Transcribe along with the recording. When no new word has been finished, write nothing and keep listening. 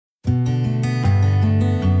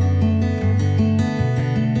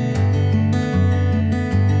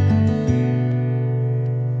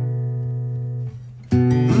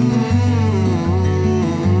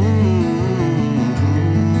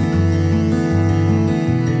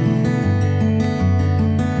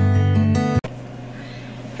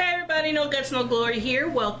No Glory here.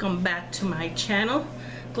 Welcome back to my channel.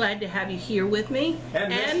 Glad to have you here with me.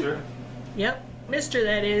 And Mr. Yep, Mr.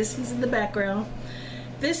 that is. He's in the background.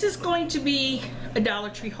 This is going to be a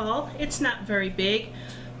Dollar Tree haul. It's not very big,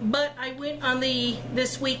 but I went on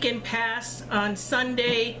this weekend pass on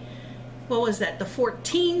Sunday. What was that? The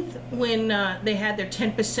 14th, when they had their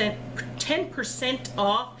 10%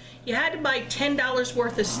 off. You had to buy $10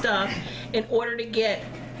 worth of stuff in order to get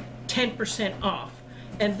 10% off.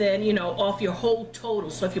 And then, you know, off your whole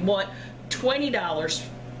total. So if you bought $20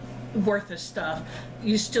 worth of stuff,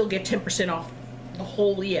 you still get 10% off the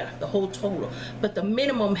whole, the whole total. But the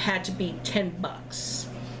minimum had to be 10 bucks.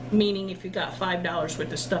 Meaning if you got $5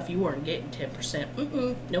 worth of stuff, you weren't getting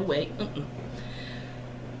 10%. No way.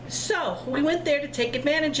 So we went there to take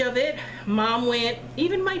advantage of it. Mom went,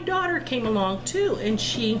 even my daughter came along too, and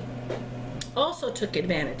she also took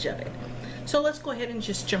advantage of it. So let's go ahead and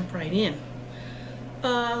just jump right in.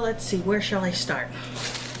 Let's see, where shall I start?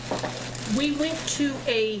 We went to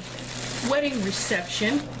a wedding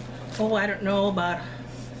reception, I don't know, about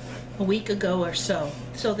a week ago or so.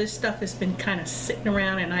 So this stuff has been kind of sitting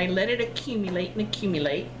around and I let it accumulate and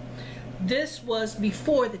accumulate. This was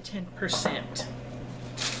before the 10%.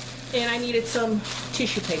 And I needed some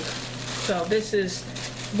tissue paper. So this is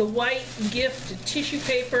the white gift tissue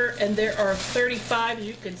paper, and there are 35. As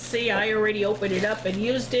you can see, I already opened it up and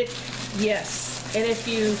used it. Yes. And if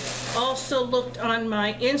you also looked on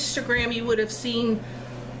my Instagram, you would have seen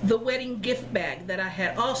the wedding gift bag that I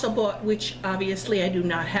had also bought, which obviously I do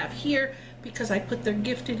not have here because I put their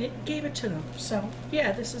gift in it and gave it to them. So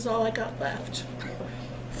yeah, this is all I got left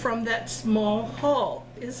from that small haul,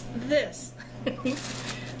 is this.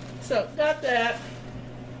 So got that.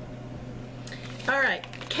 All right,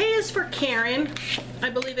 K is for Karen, I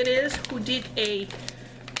believe it is, who did a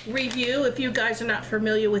review. If you guys are not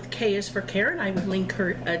familiar with K is for Karen, I would link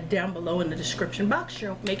her down below in the description box.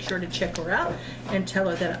 Make sure to check her out and tell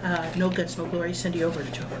her that No Guts, No Glory send you over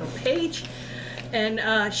to her page.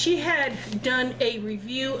 And she had done a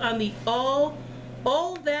review on the All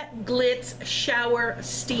That Glitz shower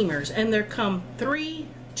steamers, and there come 3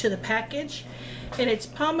 to the package, and it's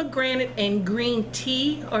pomegranate and green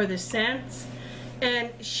tea are the scents, and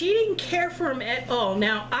she didn't care for them at all.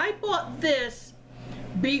 Now I bought this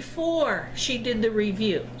before she did the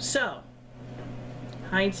review, so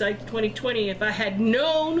hindsight 2020, if I had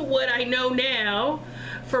known what I know now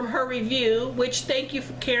from her review, which thank you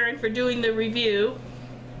for Karen for doing the review,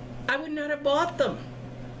 I would not have bought them.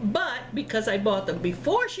 But because I bought them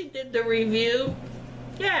before she did the review,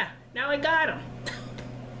 yeah, now I got them.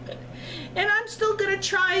 And I'm still gonna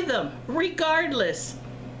try them regardless.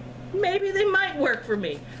 Maybe they might work for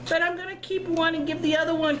me, but I'm gonna keep one and give the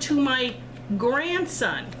other one to my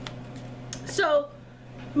grandson. So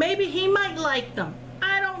maybe he might like them.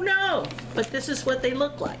 I don't know, but this is what they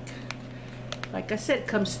look like. Like I said, it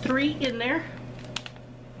comes 3 in there.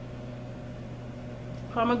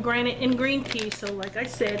 Pomegranate and green tea. So like I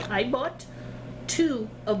said, I bought 2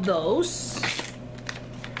 of those.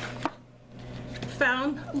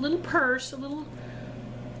 Found a little purse, a little,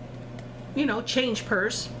 you know, change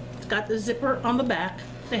purse. It's got the zipper on the back.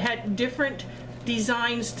 They had different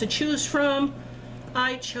designs to choose from.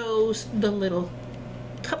 I chose the little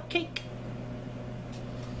cupcake,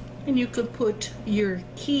 and you could put your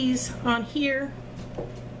keys on here.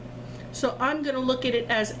 So I'm gonna look at it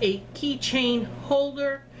as a keychain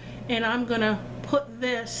holder, and I'm gonna put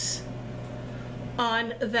this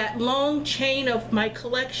on that long chain of my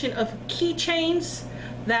collection of keychains.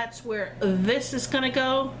 That's where this is gonna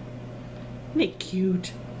go. Isn't it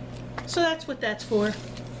cute? So that's what that's for.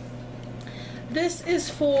 This is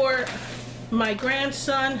for my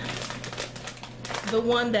grandson, the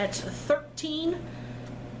one that's 13.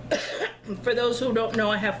 For those who don't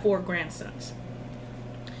know, I have 4 grandsons.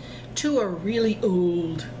 2 are really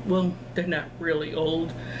old. Well, they're not really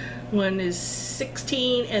old. One is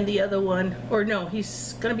 16 and the other one, or no,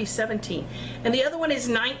 he's gonna be 17. And the other one is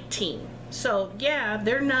 19. So yeah,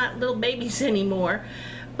 they're not little babies anymore.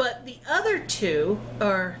 But the other 2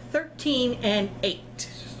 are 13 and 8.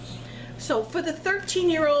 So for the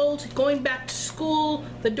 13-year-old going back to school,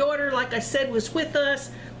 the daughter, like I said, was with us.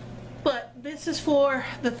 But this is for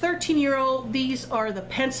the 13-year-old. These are the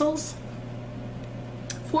pencils.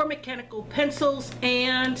 4 mechanical pencils,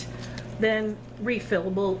 and then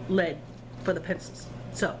refillable lead for the pencils.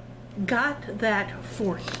 So got that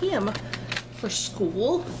for him for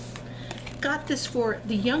school. Got this for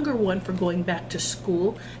the younger one for going back to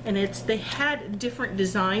school, and they had different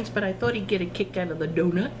designs, but I thought he'd get a kick out of the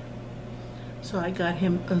donut, so I got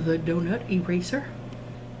him the donut eraser.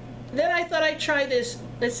 Then I thought I'd try this.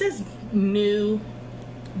 This is new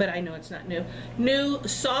but I know it's not new. New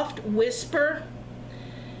Soft Whisper.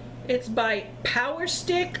 It's by Power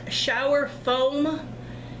Stick Shower Foam.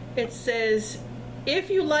 It says, if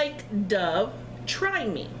you like Dove, try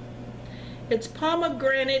me. It's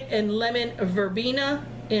pomegranate and lemon verbena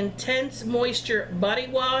intense moisture body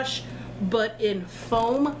wash, but in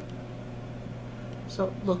foam. So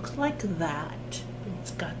it looks like that.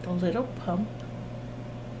 It's got the little pump.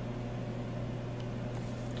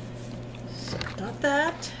 So got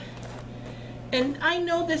that. And I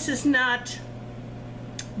know this is not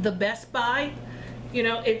the best buy. You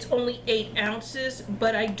know, it's only 8 ounces,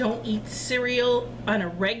 but I don't eat cereal on a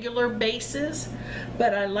regular basis.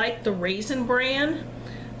 But I like the Raisin Bran.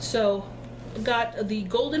 So got the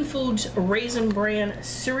Golden Foods Raisin Bran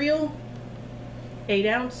cereal, 8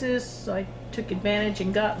 ounces. So I took advantage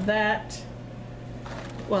and got that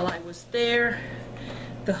while I was there.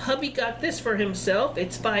 The hubby got this for himself.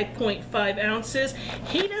 It's 5.5 ounces.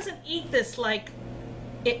 He doesn't eat this like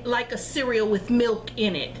a cereal with milk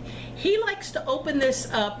in it. He likes to open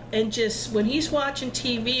this up and just, when he's watching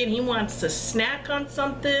TV and he wants to snack on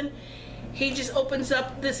something, he just opens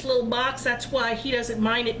up this little box. That's why he doesn't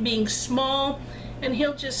mind it being small, and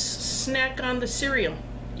he'll just snack on the cereal.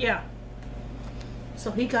 Yeah. So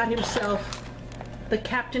he got himself the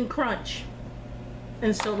Captain Crunch.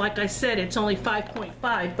 And so, like I said, it's only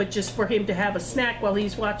 5.5, but just for him to have a snack while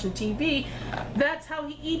he's watching TV, that's how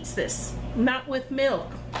he eats this, not with milk.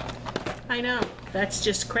 I know, that's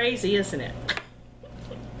just crazy, isn't it?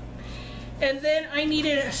 And then I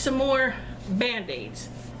needed some more Band-Aids.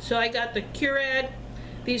 So I got the Curad.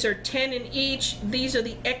 These are 10 in each. These are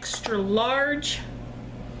the extra large,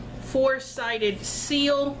 4-sided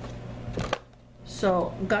seal.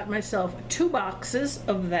 So got myself 2 boxes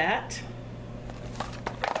of that.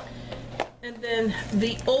 And then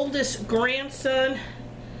the oldest grandson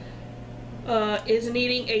is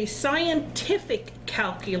needing a scientific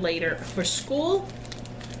calculator for school.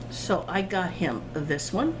 So I got him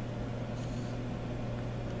this one.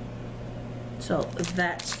 So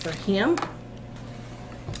that's for him.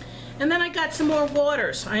 And then I got some more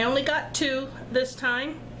waters. I only got 2 this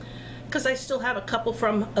time because I still have a couple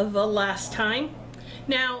from the last time.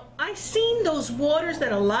 Now, I seen those waters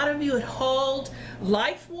that a lot of you had hauled,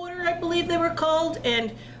 Life Water, I believe they were called,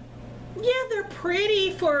 and yeah, they're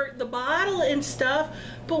pretty for the bottle and stuff,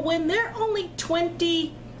 but when they're only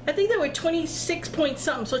 20, I think they were 26 point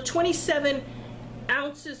something, so 27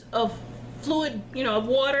 ounces of fluid, you know, of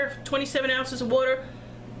water, 27 ounces of water,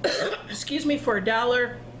 excuse me, for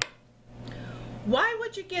 $1. Why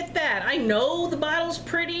would you get that? I know the bottle's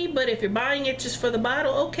pretty, but if you're buying it just for the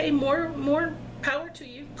bottle, okay, more power to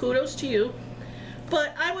you, kudos to you.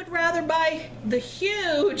 But I would rather buy the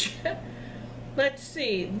huge, let's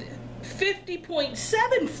see,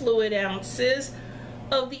 50.7 fluid ounces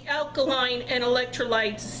of the alkaline and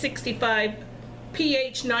electrolytes 65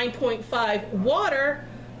 pH 9.5 water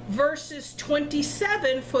versus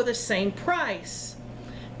 27 for the same price.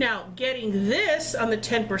 Now, getting this on the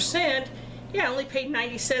 10%, yeah, I only paid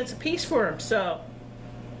 90 cents a piece for them. So,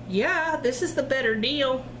 yeah, this is the better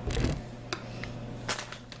deal.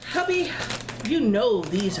 Hubby, you know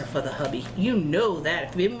these are for the hubby. You know that.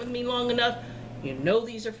 If you've been with me long enough, you know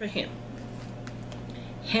these are for him.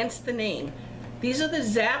 Hence the name. These are the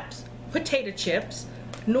Zapp's potato chips.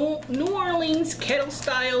 New Orleans kettle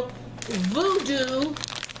style voodoo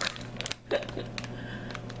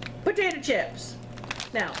potato chips.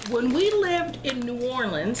 Now, when we lived in New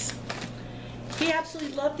Orleans, he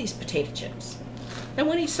absolutely loved these potato chips. And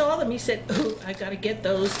when he saw them, he said, "Ooh, I gotta get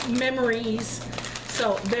those memories."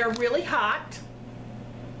 So they're really hot,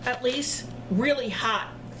 at least really hot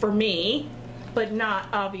for me, but not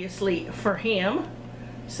obviously for him.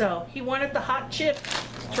 So he wanted the hot chips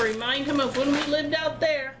to remind him of when we lived out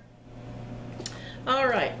there. All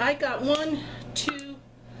right, I got 1, 2,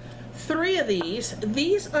 3 of these.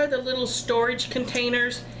 These are the little storage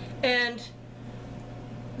containers, and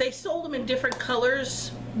they sold them in different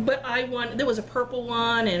colors, but there was a purple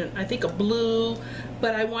one and I think a blue,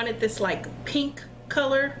 but I wanted this like pink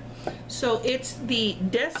color. So it's the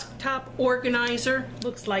desktop organizer,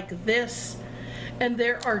 looks like this, and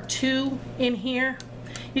there are 2 in here.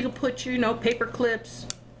 You can put your, you know, paper clips,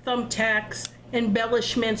 thumbtacks,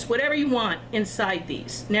 embellishments, whatever you want inside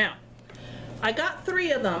these. Now, I got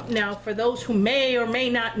 3 of them. Now, for those who may or may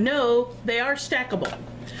not know, they are stackable.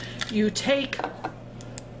 You take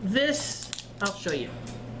this, I'll show you.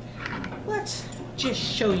 Let's just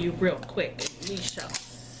show you real quick. We shall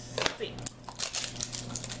see.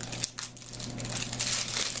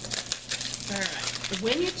 All right,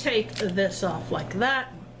 when you take this off like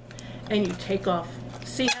that, and you take off,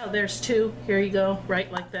 see how how there's two? Here you go,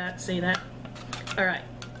 right like that, see that? All right,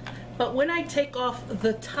 but when I take off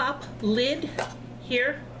the top lid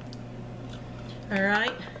here, all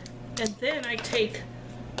right, and then I take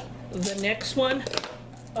the next one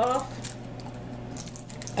off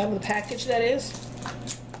out of the package, that is.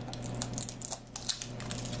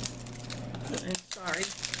 And sorry,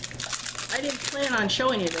 I didn't plan on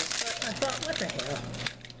showing you this, but I thought, what the hell?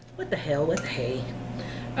 What the hell, what the hey?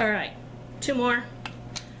 All right, two more.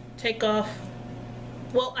 Take off.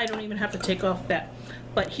 Well, I don't even have to take off that.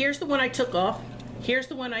 But here's the one I took off. Here's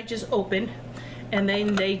the one I just opened. And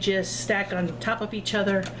then they just stack on top of each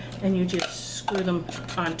other, and you just screw them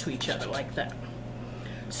onto each other like that.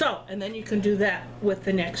 So, and then you can do that with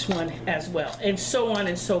the next one as well, and so on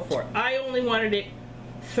and so forth. I only wanted it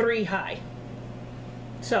 3 high.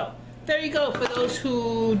 So, there you go for those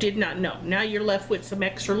who did not know. Now you're left with some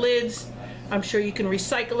extra lids. I'm sure you can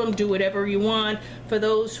recycle them, do whatever you want. For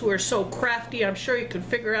those who are so crafty, I'm sure you can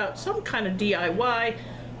figure out some kind of DIY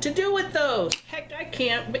to do with those. Heck, I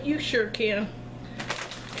can't, but you sure can.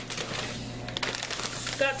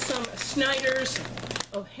 Got some Snyder's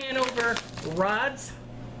of Hanover rods.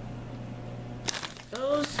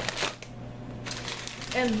 Those.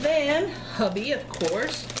 And then, hubby, of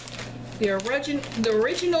course, the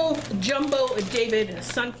original Jumbo David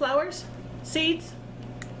sunflowers seeds.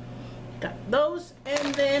 Got those.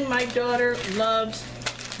 And then my daughter loves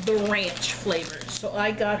the ranch flavors, so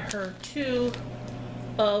I got her 2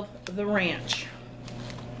 of the ranch.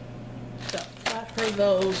 So got her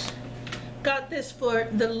those. Got this for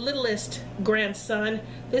the littlest grandson.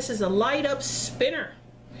 This is a light up spinner.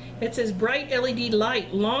 It says bright LED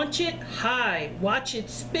light. Launch it high. Watch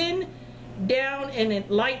it spin down and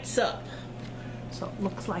it lights up. So it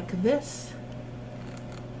looks like this.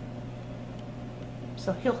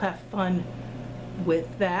 So he'll have fun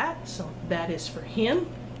with that. So that is for him.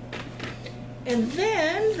 And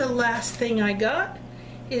then the last thing I got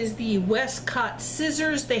is the Westcott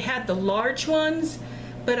scissors. They had the large ones,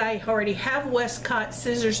 but I already have Westcott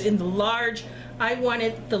scissors in the large. I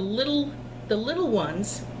wanted the little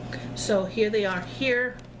ones. So here they are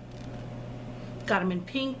here. Got them in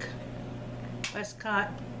pink. Westcott.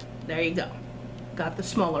 There you go. Got the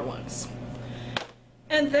smaller ones.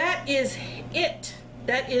 And that is it.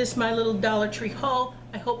 That is my little Dollar Tree haul.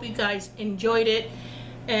 I hope you guys enjoyed it.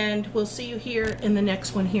 And we'll see you here in the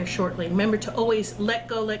next one here shortly. Remember to always let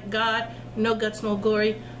go, let God. No guts, no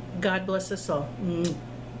glory. God bless us all.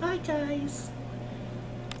 Bye, guys.